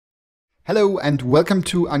Hello and welcome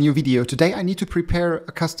to a new video. Today I need to prepare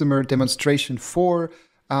a customer demonstration for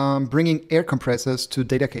bringing air compressors to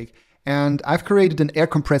Datacake. And I've created an air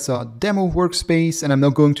compressor demo workspace, and I'm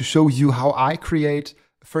now going to show you how I create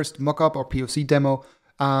a first mockup or POC demo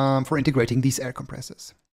for integrating these air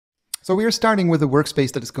compressors. So we are starting with a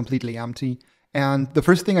workspace that is completely empty. And the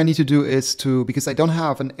first thing I need to do is because I don't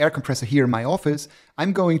have an air compressor here in my office,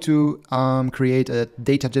 I'm going to create a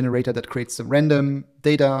data generator that creates some random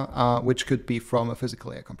data, which could be from a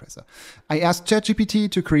physical air compressor. I asked ChatGPT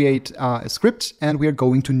to create a script, and we are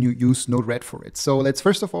going to use Node-RED for it. So let's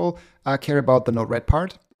first of all care about the Node-RED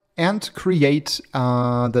part and create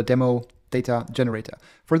the demo data generator.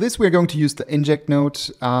 For this, we're going to use the inject node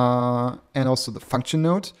and also the function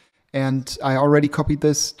node. And I already copied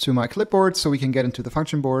this to my clipboard so we can get into the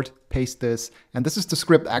function board, paste this, and this is the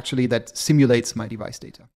script actually that simulates my device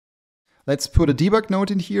data. Let's put a debug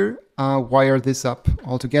node in here, wire this up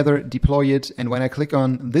all together, deploy it, and when I click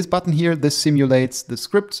on this button here, this simulates the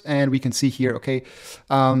script, and we can see here, okay,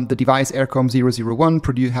 the device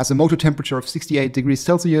AirCom001 has a motor temperature of 68 degrees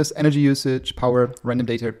Celsius, energy usage, power, random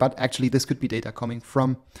data, but actually this could be data coming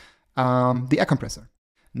from the air compressor.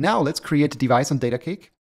 Now let's create a device on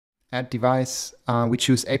Datacake. Add device, we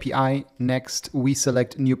choose API. Next, we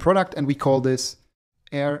select new product and we call this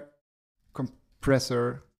air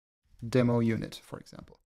compressor demo unit, for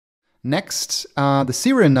example. Next, the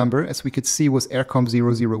serial number, as we could see, was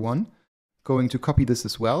AirCom001. Going to copy this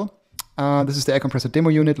as well. This is the air compressor demo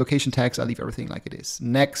unit, location tags, I'll leave everything like it is.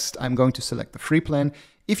 Next, I'm going to select the free plan.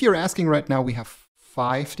 If you're asking right now, we have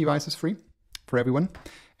 5 devices free for everyone.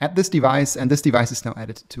 Add this device, and this device is now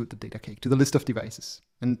added to the Datacake, to the list of devices,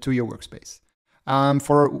 and to your workspace.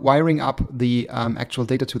 For wiring up the actual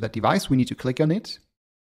data to that device, we need to click on it,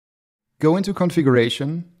 go into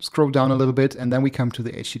configuration, scroll down a little bit, and then we come to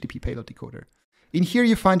the HTTP Payload Decoder. In here,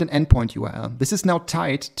 you find an endpoint URL. This is now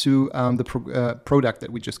tied to the product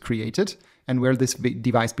that we just created and where this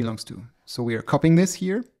device belongs to. So we are copying this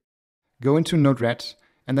here, go into Node-RED,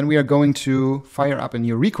 and then we are going to fire up a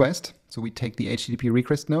new request. So we take the HTTP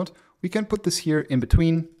request node. We can put this here in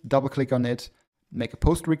between, double click on it, make a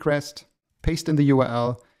post request, paste in the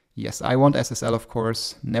URL. Yes, I want SSL, of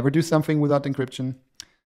course. Never do something without encryption.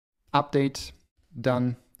 Update,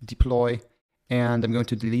 done, deploy, and I'm going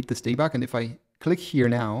to delete this debug. And if I click here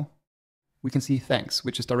now, we can see thanks,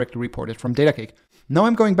 which is directly reported from Datacake. Now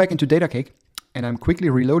I'm going back into Datacake and I'm quickly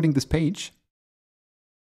reloading this page.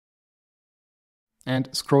 And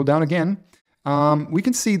scroll down again. We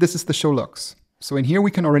can see this is the show logs. So in here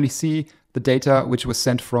we can already see the data which was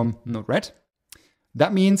sent from Node-RED.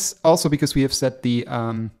 That means also because we have set the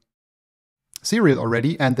serial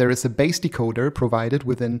already, and there is a base decoder provided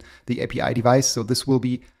within the API device. So this will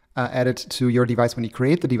be added to your device when you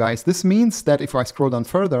create the device. This means that if I scroll down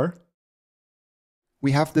further,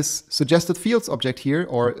 we have this suggested fields object here,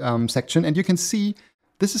 or section, and you can see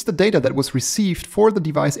this is the data that was received for the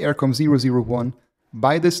device AirCom001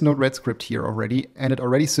 by this Node-RED script here already, and it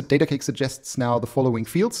already Datacake suggests now the following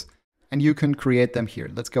fields, and you can create them here.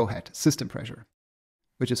 Let's go ahead. System pressure,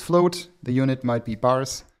 which is float. The unit might be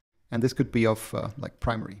bars, and this could be of like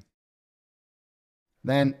primary.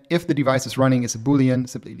 Then, if the device is running as a Boolean,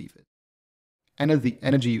 simply leave it. And the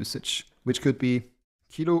energy usage, which could be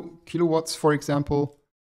kilowatts, for example.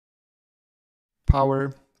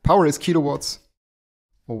 Power is kilowatts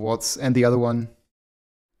or watts, and the other one,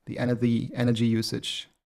 the energy usage,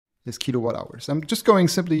 is kilowatt hours. I'm just going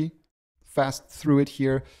simply fast through it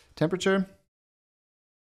here. Temperature,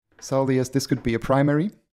 Celsius, this could be a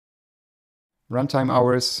primary. Runtime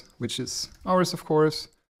hours, which is hours, of course,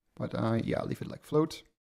 but yeah, I'll leave it like float.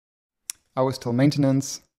 Hours till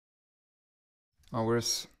maintenance,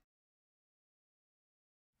 hours,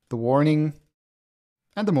 the warning,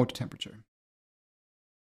 and the motor temperature.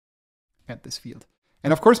 Add this field.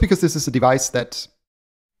 And of course, because this is a device that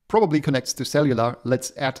probably connects to cellular,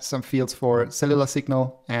 let's add some fields for cellular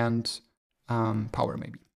signal and power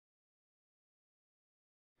maybe.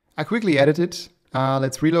 I quickly added it.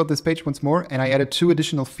 Let's reload this page once more, and I added 2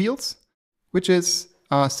 additional fields, which is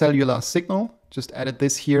cellular signal. Just added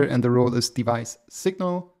this here, and the role is device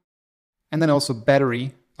signal. And then also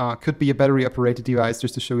battery. Could be a battery operated device,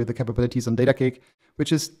 just to show you the capabilities on Datacake,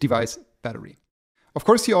 which is device battery. Of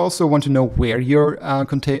course, you also want to know where your air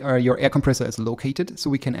compressor is located, so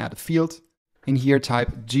we can add a field. In here,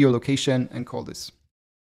 type geolocation and call this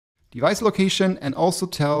device location, and also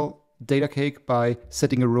tell Datacake by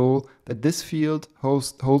setting a role that this field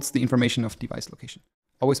holds the information of device location.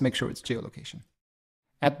 Always make sure it's geolocation.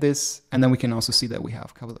 Add this, and then we can also see that we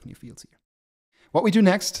have a couple of new fields here. What we do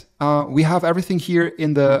next, we have everything here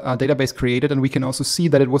in the database created, and we can also see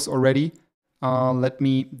that it was already. Let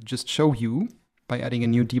me just show you by adding a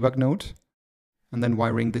new debug node and then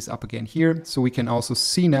wiring this up again here. So we can also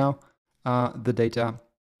see now the data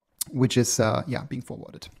which is being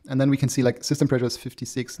forwarded. And then we can see like system pressure is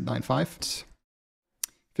 56.95.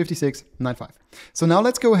 56.95. So now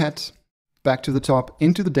let's go ahead back to the top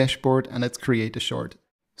into the dashboard and let's create a short,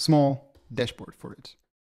 small dashboard for it.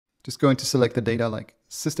 Just going to select the data like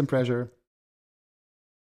system pressure.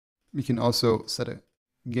 We can also set a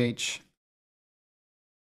gauge.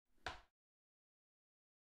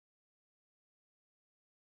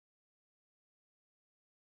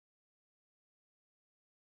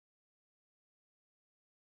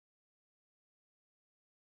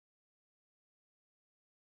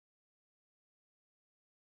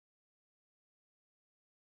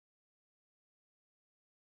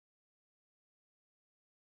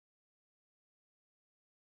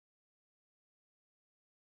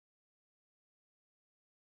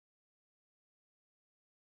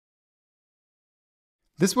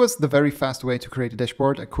 This was the very fast way to create a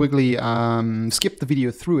dashboard. I quickly skipped the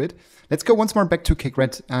video through it. Let's go once more back to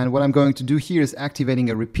CakeRed. And what I'm going to do here is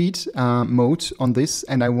activating a repeat mode on this.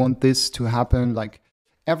 And I want this to happen like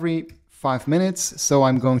every 5 minutes. So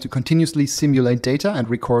I'm going to continuously simulate data and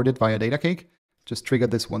record it via Datacake. Just trigger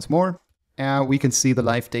this once more. And we can see the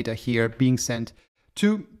live data here being sent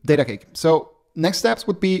to Datacake. So next steps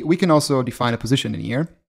would be, we can also define a position in here.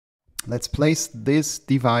 Let's place this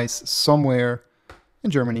device somewhere in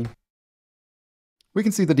Germany. We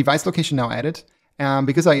can see the device location now added.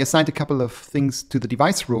 Because I assigned a couple of things to the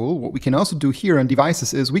device rule, what we can also do here on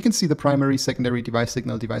devices is we can see the primary, secondary device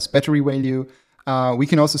signal, device battery value. We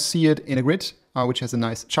can also see it in a grid, which has a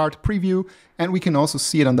nice chart preview. And we can also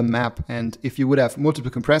see it on the map. And if you would have multiple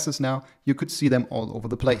compressors now, you could see them all over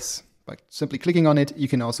the place. By simply clicking on it, you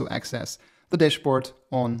can also access the dashboard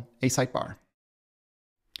on a sidebar.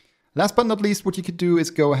 Last but not least, what you could do is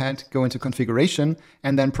go into configuration,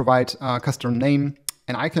 and then provide a custom name,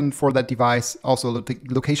 an icon for that device, also the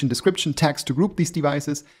location description tags to group these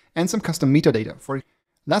devices, and some custom metadata.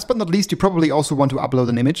 Last but not least, you probably also want to upload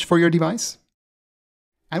an image for your device.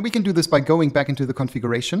 And we can do this by going back into the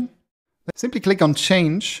configuration. Simply click on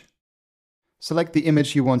Change, select the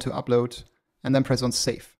image you want to upload, and then press on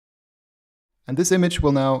Save. And this image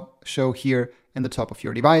will now show here in the top of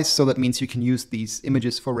your device, so that means you can use these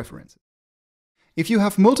images for reference. If you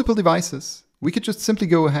have multiple devices, we could just simply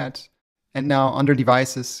go ahead and now under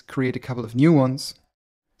Devices, create a couple of new ones,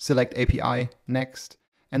 select API, Next,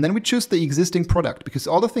 and then we choose the existing product, because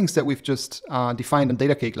all the things that we've just defined in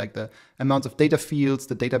Datacake, like the amounts of data fields,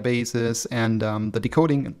 the databases, and the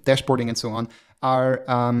decoding, dashboarding, and so on, are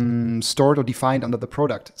stored or defined under the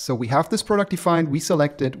product. So we have this product defined, we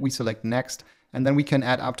select it, we select Next, and then we can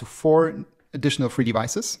add up to 4 additional free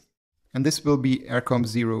devices. And this will be AirCom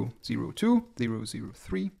 002,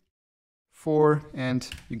 003, 4, and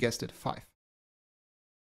you guessed it, 5.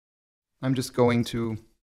 I'm just going to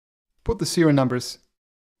put the serial numbers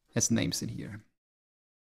as names in here.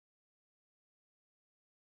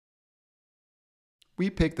 We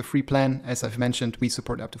pick the free plan. As I've mentioned, we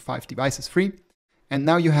support up to 5 devices free. And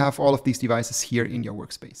now you have all of these devices here in your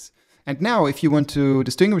workspace. And now if you want to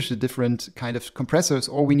distinguish the different kind of compressors,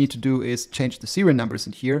 all we need to do is change the serial numbers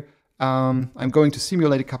in here. I'm going to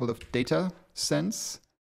simulate a couple of data sends.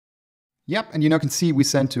 Yep, and you now can see we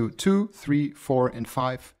sent to 2, 3, 4, and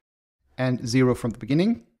 5, and 0 from the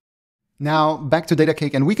beginning. Now back to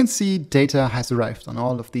Datacake, and we can see data has arrived on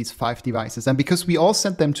all of these 5 devices. And because we all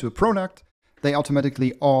sent them to a product, they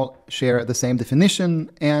automatically all share the same definition.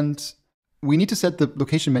 And we need to set the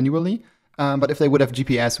location manually. But if they would have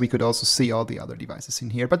GPS, we could also see all the other devices in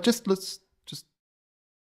here. But let's just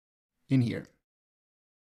in here.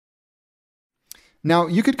 Now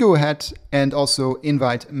you could go ahead and also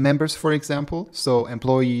invite members, for example, so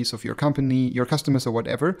employees of your company, your customers, or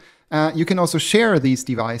whatever. You can also share these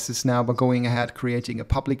devices now by going ahead, creating a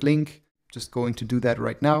public link. Just going to do that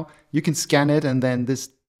right now. You can scan it, and then this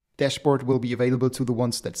dashboard will be available to the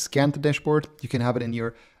ones that scanned the dashboard. You can have it in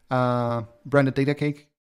your branded Datacake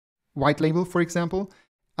white label, for example.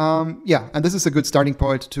 And this is a good starting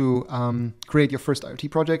point to create your first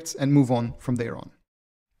IoT projects and move on from there on.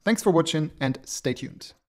 Thanks for watching and stay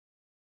tuned.